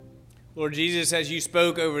Lord Jesus, as you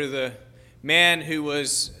spoke over the man who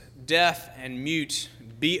was deaf and mute,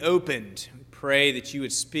 be opened. We pray that you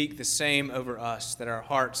would speak the same over us, that our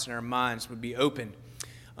hearts and our minds would be open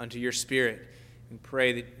unto your Spirit. We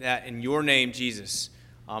pray that in your name, Jesus.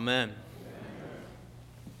 Amen.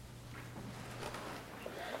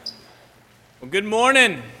 Well, good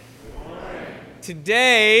morning.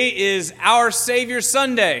 Today is Our Savior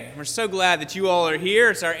Sunday. We're so glad that you all are here.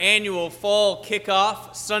 It's our annual fall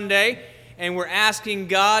kickoff Sunday, and we're asking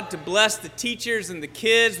God to bless the teachers and the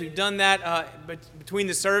kids. We've done that between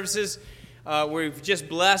the services. We've just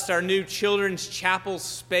blessed our new children's chapel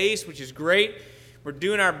space, which is great. We're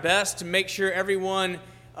doing our best to make sure everyone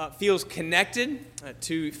feels connected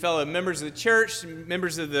to fellow members of the church,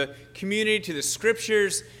 members of the community, to the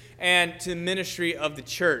scriptures, and to the ministry of the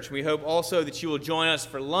church. We hope also that you will join us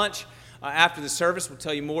for lunch after the service. We'll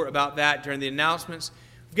tell you more about that during the announcements.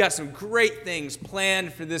 We've got some great things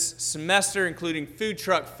planned for this semester, including Food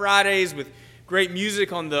Truck Fridays with great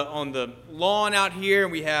music on the lawn out here.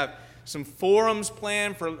 We have some forums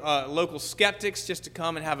planned for local skeptics just to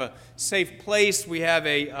come and have a safe place. We have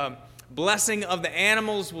a blessing of the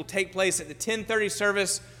animals will take place at the 10:30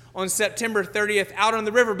 service on September 30th out on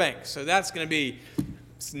the riverbank. So that's going to be...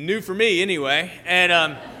 It's new for me anyway.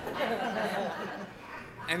 And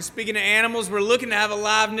speaking of animals, we're looking to have a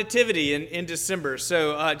live nativity in December.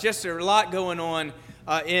 So just a lot going on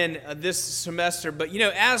in this semester. But,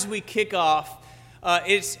 as we kick off,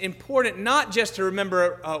 it's important not just to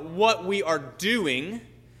remember what we are doing,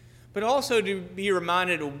 but also to be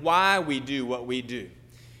reminded of why we do what we do.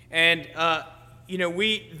 And,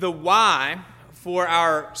 the why for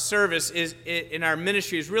our service is in our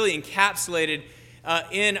ministry is really encapsulated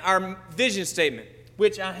in our vision statement,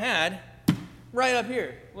 which I had right up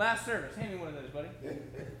here, last service. Hand me one of those, buddy.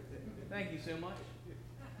 Thank you so much.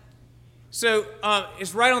 So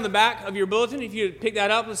it's right on the back of your bulletin. If you would pick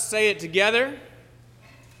that up, let's say it together.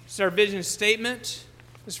 It's our vision statement.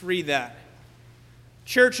 Let's read that.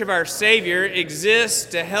 Church of our Savior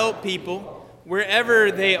exists to help people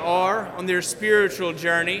wherever they are on their spiritual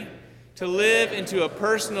journey to live into a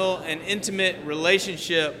personal and intimate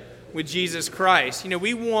relationship with Jesus Christ.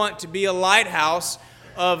 We want to be a lighthouse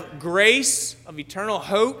of grace, of eternal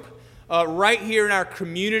hope, right here in our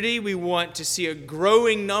community. We want to see a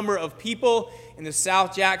growing number of people in the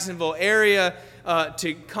South Jacksonville area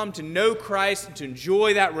to come to know Christ and to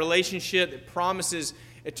enjoy that relationship that promises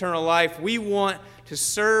eternal life. We want to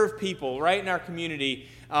serve people right in our community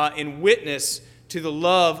and witness to the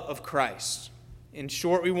love of Christ. In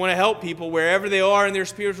short, we want to help people wherever they are in their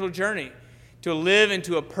spiritual journey to live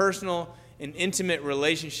into a personal and intimate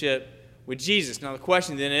relationship with Jesus. Now the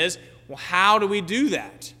question then is, well, how do we do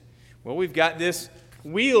that? Well, we've got this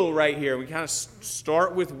wheel right here. We kind of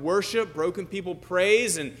start with worship, broken people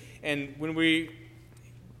praise, and when we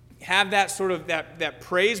have that sort of that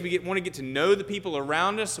praise, we want to get to know the people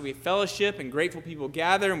around us, so we fellowship and grateful people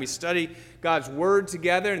gather, and we study God's Word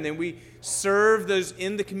together, and then we serve those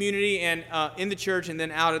in the community and in the church and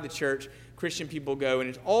then out of the church. Christian people go, and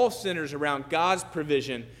it all centers around God's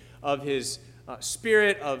provision of His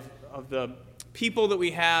Spirit, of the people that we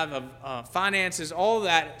have, of finances. All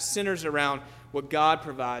that centers around what God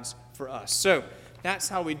provides for us. So that's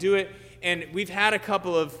how we do it. And we've had a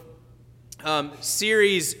couple of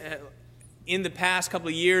series in the past couple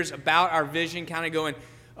of years about our vision, kind of going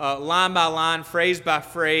line by line, phrase by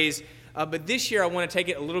phrase. But this year I want to take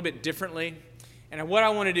it a little bit differently. And what I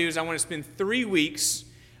want to do is I want to spend 3 weeks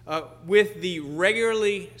with the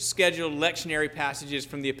regularly scheduled lectionary passages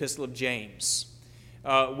from the Epistle of James,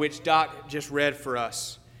 which Doc just read for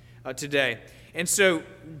us today. And so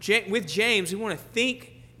with James, we want to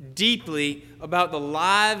think deeply about the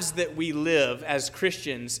lives that we live as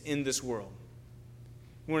Christians in this world.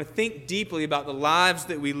 We want to think deeply about the lives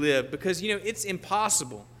that we live because, it's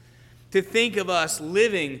impossible to think of us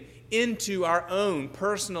living into our own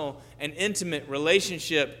personal and intimate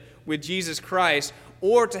relationship with Jesus Christ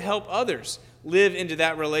or to help others live into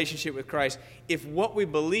that relationship with Christ if what we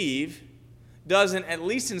believe doesn't, at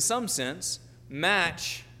least in some sense,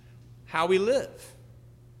 match how we live.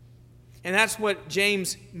 And that's what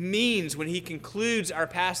James means when he concludes our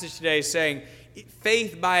passage today saying,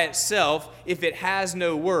 faith by itself, if it has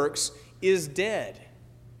no works, is dead.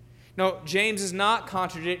 Now, James is not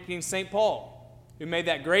contradicting St. Paul, who made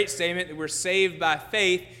that great statement that we're saved by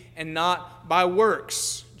faith and not by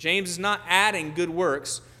works. James is not adding good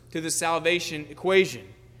works to the salvation equation.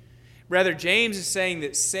 Rather, James is saying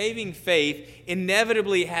that saving faith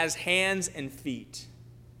inevitably has hands and feet.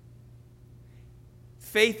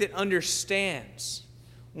 Faith that understands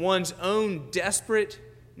one's own desperate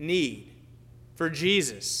need for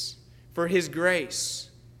Jesus, for His grace.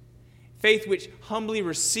 Faith which humbly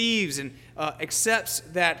receives and accepts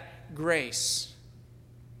that grace.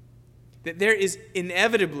 That there is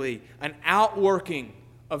inevitably an outworking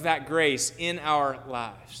of that grace in our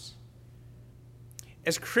lives.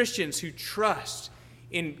 As Christians who trust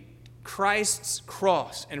in Christ's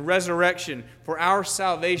cross and resurrection for our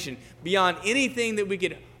salvation beyond anything that we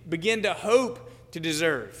could begin to hope to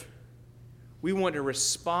deserve, we want to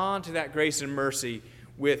respond to that grace and mercy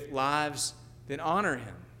with lives that honor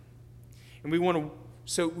Him. And we want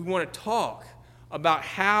to talk about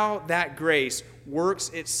how that grace works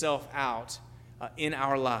itself out in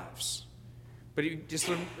our lives. But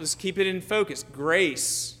let's keep it in focus.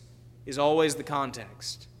 Grace is always the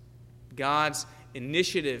context. God's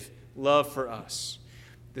initiative love for us.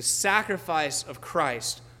 The sacrifice of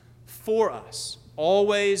Christ for us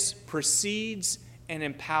always precedes and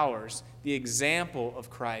empowers the example of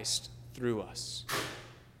Christ through us.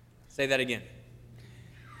 Say that again.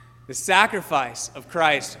 The sacrifice of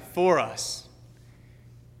Christ for us.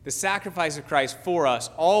 The sacrifice of Christ for us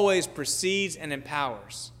always precedes and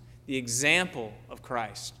empowers the example of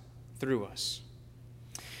Christ through us.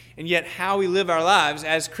 And yet how we live our lives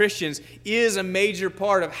as Christians is a major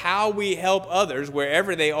part of how we help others,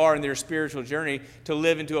 wherever they are in their spiritual journey, to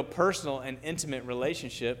live into a personal and intimate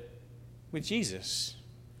relationship with Jesus.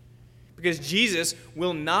 Because Jesus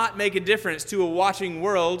will not make a difference to a watching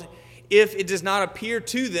world if it does not appear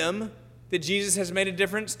to them that Jesus has made a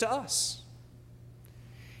difference to us.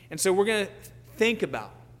 And so we're going to think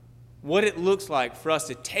about what it looks like for us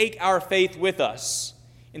to take our faith with us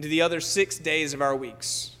into the other 6 days of our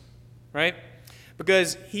weeks. Right?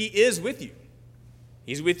 Because He is with you.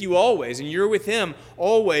 He's with you always, and you're with Him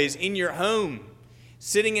always in your home,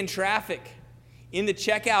 sitting in traffic, in the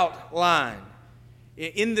checkout line,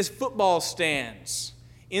 in the football stands,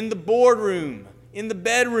 in the boardroom, in the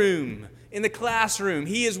bedroom, in the classroom.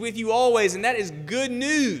 He is with you always, and that is good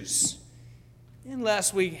news.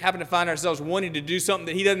 Unless we happen to find ourselves wanting to do something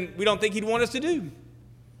that we don't think He'd want us to do.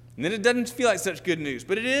 And then it doesn't feel like such good news,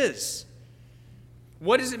 but it is.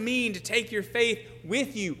 What does it mean to take your faith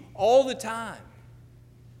with you all the time?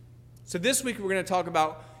 So this week we're going to talk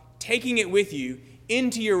about taking it with you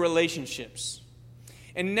into your relationships.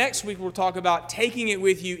 And next week we'll talk about taking it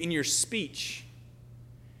with you in your speech.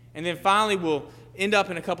 And then finally we'll end up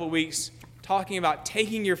in a couple of weeks talking about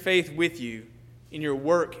taking your faith with you in your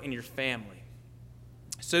work and your family.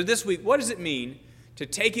 So this week, what does it mean to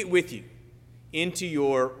take it with you into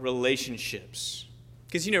your relationships?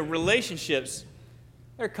 Because, relationships,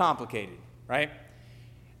 they're complicated, right?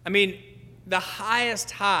 I mean, the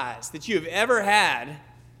highest highs that you have ever had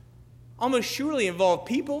almost surely involve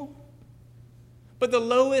people. But the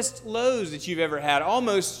lowest lows that you've ever had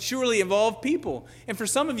almost surely involve people. And for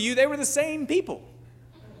some of you, they were the same people.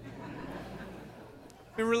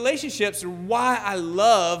 I mean, relationships are why I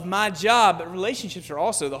love my job, but relationships are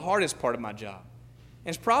also the hardest part of my job.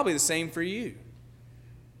 And it's probably the same for you.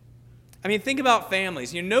 I mean, think about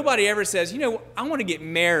families. Nobody ever says, I want to get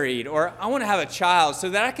married or I want to have a child so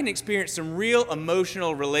that I can experience some real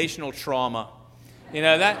emotional, relational trauma.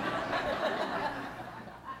 That.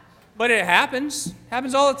 But it happens.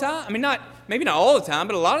 Happens all the time. I mean, maybe not all the time,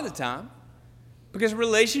 but a lot of the time. Because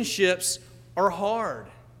relationships are hard.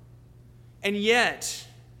 And yet,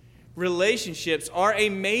 relationships are a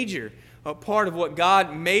major part of what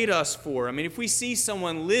God made us for. I mean, if we see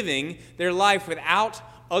someone living their life without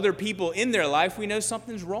other people in their life, we know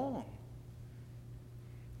something's wrong.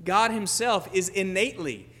 God Himself is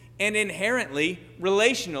innately and inherently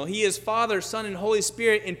relational. He is Father, Son, and Holy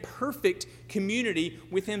Spirit in perfect community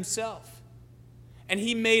with Himself. And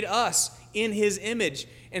He made us in His image.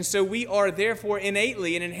 And so we are therefore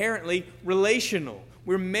innately and inherently relational.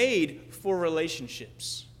 We're made for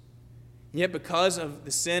relationships. Yet because of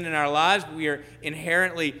the sin in our lives, we are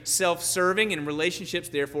inherently self-serving, and relationships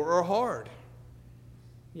therefore are hard.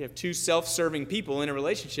 You have two self-serving people in a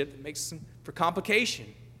relationship that makes for complication.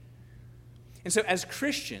 And so as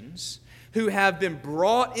Christians who have been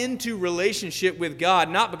brought into relationship with God,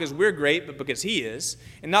 not because we're great, but because He is,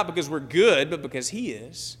 and not because we're good, but because He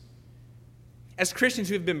is, as Christians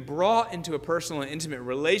who have been brought into a personal and intimate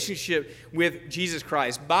relationship with Jesus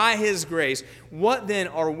Christ by His grace, what then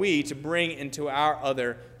are we to bring into our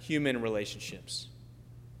other human relationships?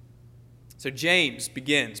 So James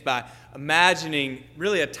begins by imagining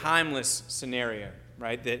really a timeless scenario,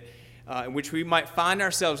 right, that in which we might find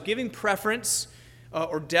ourselves giving preference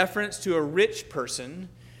or deference to a rich person,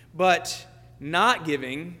 but not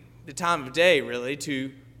giving the time of day, really,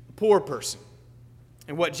 to a poor person.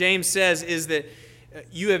 And what James says is that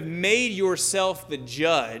you have made yourself the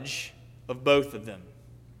judge of both of them.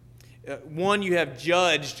 One you have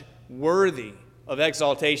judged worthy of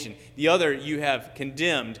exaltation. The other you have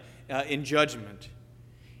condemned in judgment.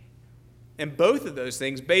 And both of those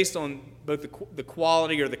things based on both the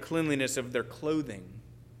quality or the cleanliness of their clothing.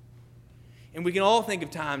 And we can all think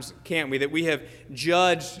of times, can't we, that we have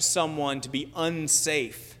judged someone to be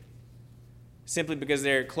unsafe simply because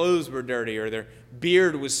their clothes were dirty or their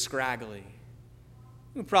beard was scraggly.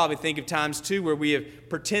 We can probably think of times, too, where we have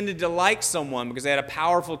pretended to like someone because they had a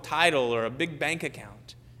powerful title or a big bank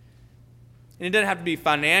account. And it doesn't have to be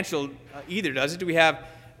financial either, does it? Do we have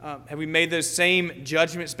we made those same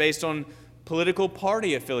judgments based on political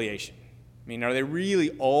party affiliation? I mean, are they really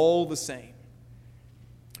all the same?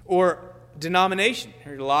 Or denomination. I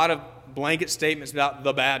heard a lot of blanket statements about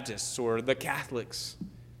the Baptists or the Catholics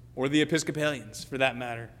or the Episcopalians, for that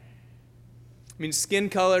matter. I mean, skin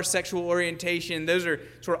color, sexual orientation, those are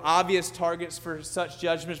sort of obvious targets for such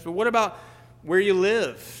judgments. But what about where you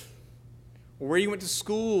live, or where you went to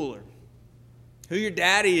school, or who your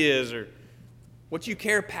daddy is, or what you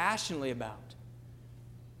care passionately about?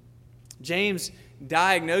 James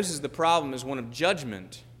diagnoses the problem as one of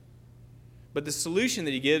judgment. But the solution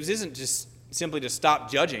that he gives isn't just simply to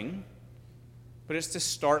stop judging, but it's to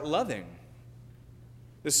start loving.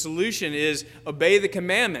 The solution is obey the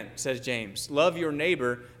commandment, says James. Love your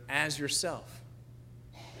neighbor as yourself.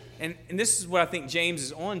 And this is what I think James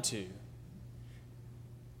is on to.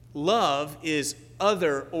 Love is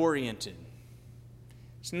other-oriented.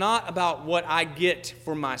 It's not about what I get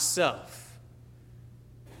for myself.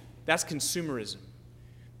 That's consumerism.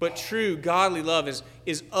 But true godly love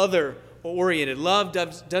is other-oriented. Love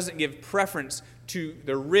doesn't give preference to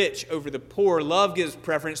the rich over the poor. Love gives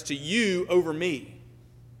preference to you over me.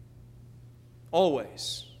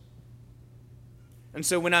 Always. And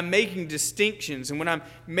so when I'm making distinctions and when I'm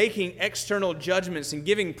making external judgments and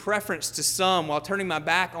giving preference to some while turning my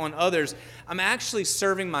back on others, I'm actually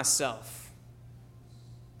serving myself.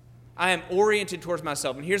 I am oriented towards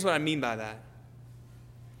myself. And here's what I mean by that.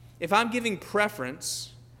 If I'm giving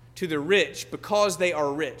preference to the rich because they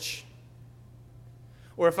are rich,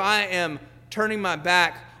 or if I am turning my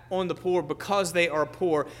back on the poor because they are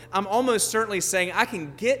poor, I'm almost certainly saying I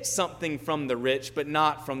can get something from the rich, but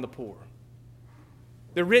not from the poor.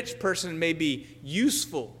 The rich person may be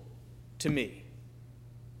useful to me,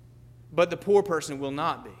 but the poor person will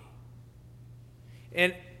not be.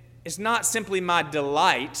 And it's not simply my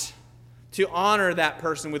delight to honor that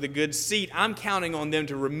person with a good seat. I'm counting on them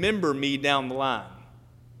to remember me down the line,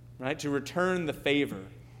 right? To return the favor.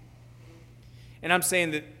 And I'm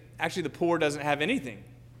saying that actually the poor doesn't have anything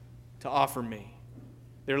to offer me.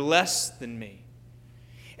 They're less than me.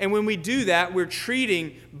 And when we do that, we're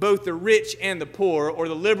treating both the rich and the poor, or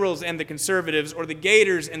the liberals and the conservatives, or the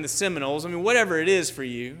Gators and the Seminoles, I mean, whatever it is for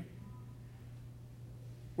you,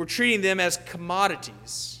 we're treating them as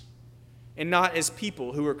commodities and not as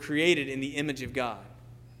people who are created in the image of God.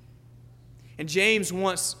 And James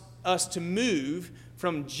wants us to move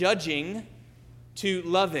from judging to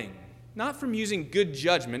loving. Not from using good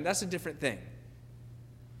judgment, that's a different thing.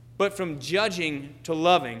 But from judging to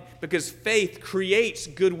loving, because faith creates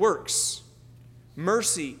good works.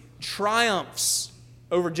 Mercy triumphs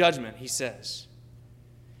over judgment, he says.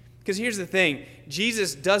 Because here's the thing,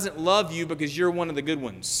 Jesus doesn't love you because you're one of the good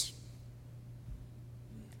ones.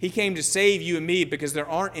 He came to save you and me because there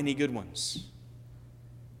aren't any good ones.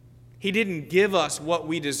 He didn't give us what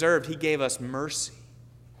we deserved, he gave us mercy.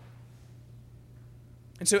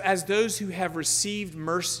 And so as those who have received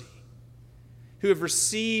mercy, who have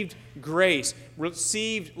received grace,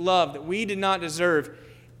 received love that we did not deserve,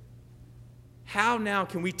 how now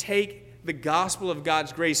can we take the gospel of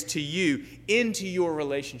God's grace to you into your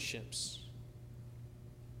relationships?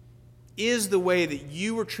 Is the way that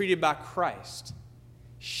you were treated by Christ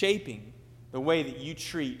shaping the way that you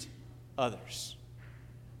treat others?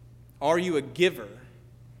 Are you a giver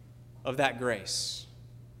of that grace?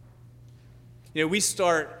 You know, we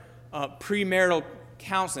start premarital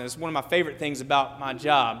counseling. It's one of my favorite things about my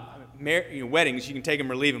job. Weddings, you can take them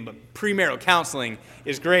or leave them, but premarital counseling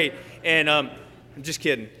is great. And I'm just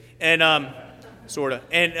kidding. And sort of.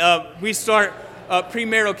 And we start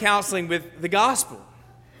premarital counseling with the gospel.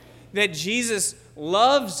 That Jesus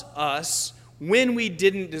loves us when we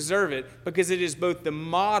didn't deserve it, because it is both the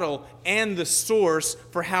model and the source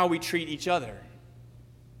for how we treat each other.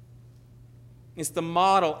 It's the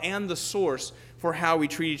model and the source for how we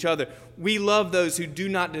treat each other. We love those who do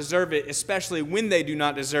not deserve it, especially when they do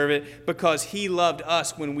not deserve it, because he loved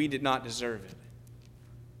us when we did not deserve it.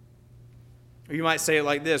 Or you might say it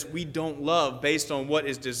like this: we don't love based on what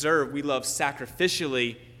is deserved. We love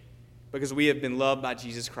sacrificially because we have been loved by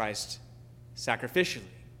Jesus Christ sacrificially.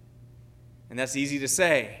 And that's easy to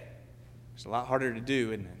say. It's a lot harder to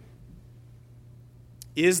do, isn't it?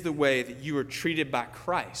 Is the way that you are treated by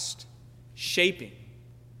Christ shaping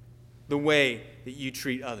the way that you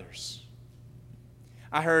treat others?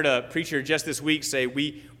 I heard a preacher just this week say,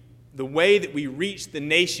 the way that we reach the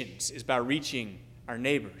nations is by reaching our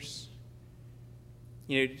neighbors.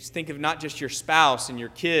 Just think of not just your spouse and your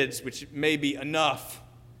kids, which may be enough,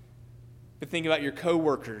 but think about your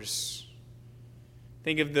coworkers.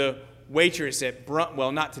 Think of the waitress at brunch.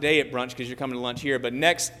 Well, not today at brunch because you're coming to lunch here, but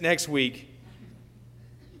next week.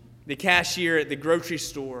 The cashier at the grocery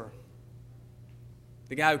store.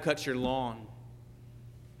 The guy who cuts your lawn.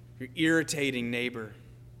 Your irritating neighbor.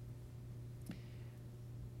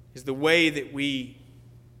 Is the way that we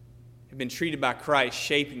have been treated by Christ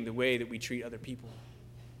shaping the way that we treat other people?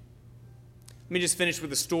 Let me just finish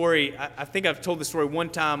with a story. I think I've told the story one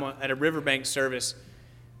time at a Riverbank service.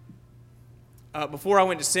 Before I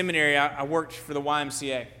went to seminary, I worked for the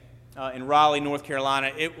YMCA in Raleigh, North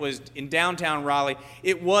Carolina. It was in downtown Raleigh.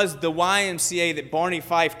 It was the YMCA that Barney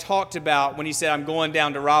Fife talked about when he said, I'm going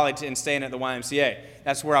down to Raleigh and staying at the YMCA.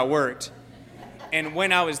 That's where I worked. And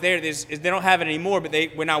when I was there, they don't have it anymore, but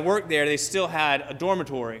when I worked there, they still had a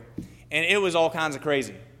dormitory. And it was all kinds of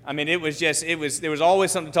crazy. I mean, there was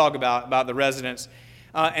always something to talk about the residents.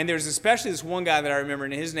 And there was especially this one guy that I remember,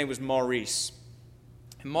 and his name was Maurice.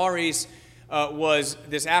 And Maurice was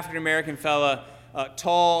this African-American fella,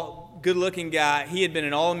 tall, good-looking guy. He had been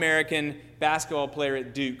an All-American basketball player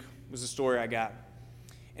at Duke, was the story I got,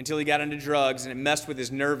 until he got into drugs, and it messed with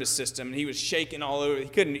his nervous system. And he was shaking all over. He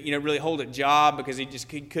couldn't really hold a job because he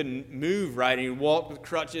couldn't move right. And he walked with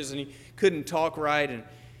crutches, and he couldn't talk right. And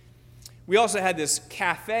we also had this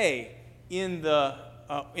cafe in the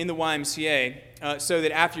YMCA so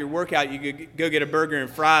that after your workout, you could go get a burger and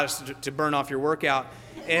fries to burn off your workout.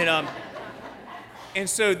 And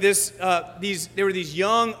so there were these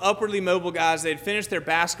young, upwardly mobile guys. They had finished their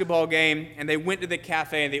basketball game, and they went to the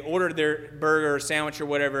cafe, and they ordered their burger or sandwich or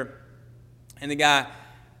whatever. And the guy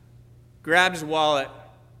grabbed his wallet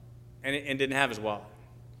and didn't have his wallet.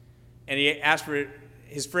 And he asked for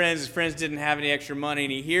his friends. His friends didn't have any extra money.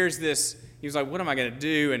 And he hears this. He was like, what am I going to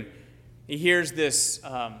do? And he hears this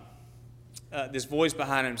voice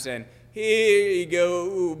behind him saying, here you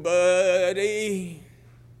go, buddy.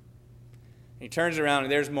 He turns around,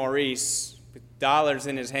 and there's Maurice with dollars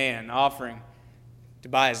in his hand, offering to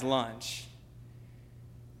buy his lunch.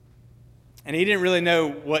 And he didn't really know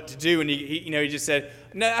what to do, and he just said,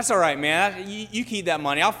 no, that's all right, man. You keep that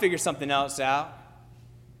money. I'll figure something else out.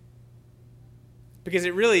 Because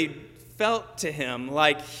it really felt to him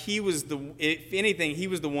like if anything, he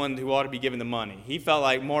was the one who ought to be given the money. He felt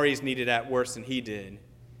like Maurice needed that worse than he did.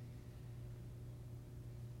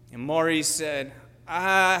 And Maurice said,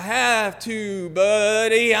 I have to,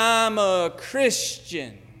 buddy. I'm a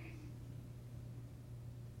Christian.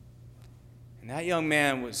 And that young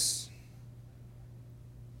man was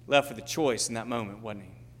left with a choice in that moment, wasn't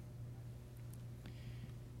he?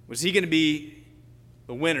 Was he going to be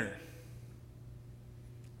the winner?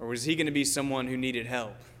 Or was he going to be someone who needed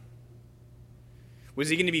help? Was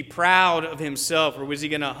he going to be proud of himself, or was he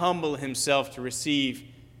going to humble himself to receive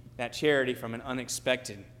that charity from an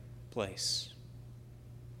unexpected place?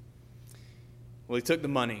 Well, he took the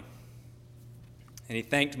money, and he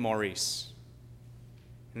thanked Maurice.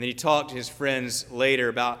 And then he talked to his friends later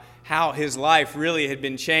about how his life really had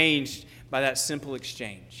been changed by that simple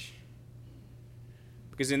exchange.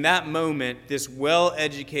 Because in that moment, this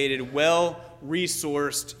well-educated,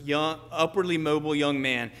 well-resourced, young, upwardly mobile young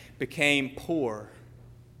man became poor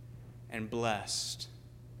and blessed.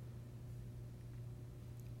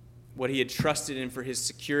 What he had trusted in for his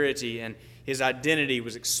security and his identity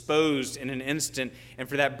was exposed in an instant, and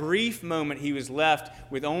for that brief moment he was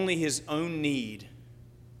left with only his own need,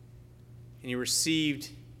 and he received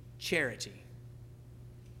charity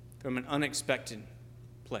from an unexpected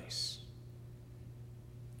place.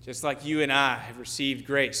 Just like you and I have received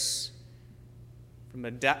grace from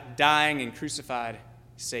a dying and crucified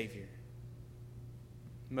Savior.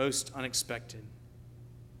 Most unexpected.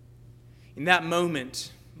 In that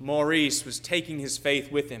moment, Maurice was taking his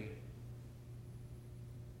faith with him.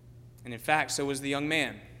 And in fact, so was the young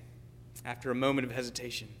man after a moment of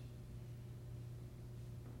hesitation.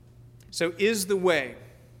 So is the way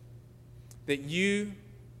that you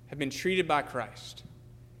have been treated by Christ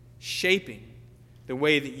shaping the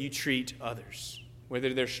way that you treat others?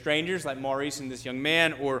 Whether they're strangers like Maurice and this young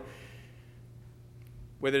man, or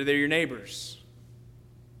whether they're your neighbors,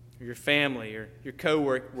 or your family, or your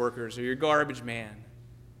co-workers, or your garbage man.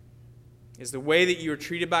 Is the way that you are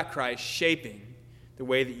treated by Christ shaping the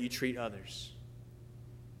way that you treat others?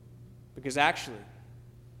 Because actually,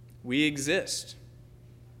 we exist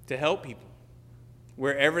to help people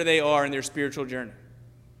wherever they are in their spiritual journey,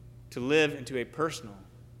 to live into a personal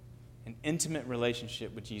and intimate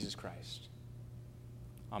relationship with Jesus Christ.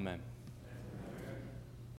 Amen.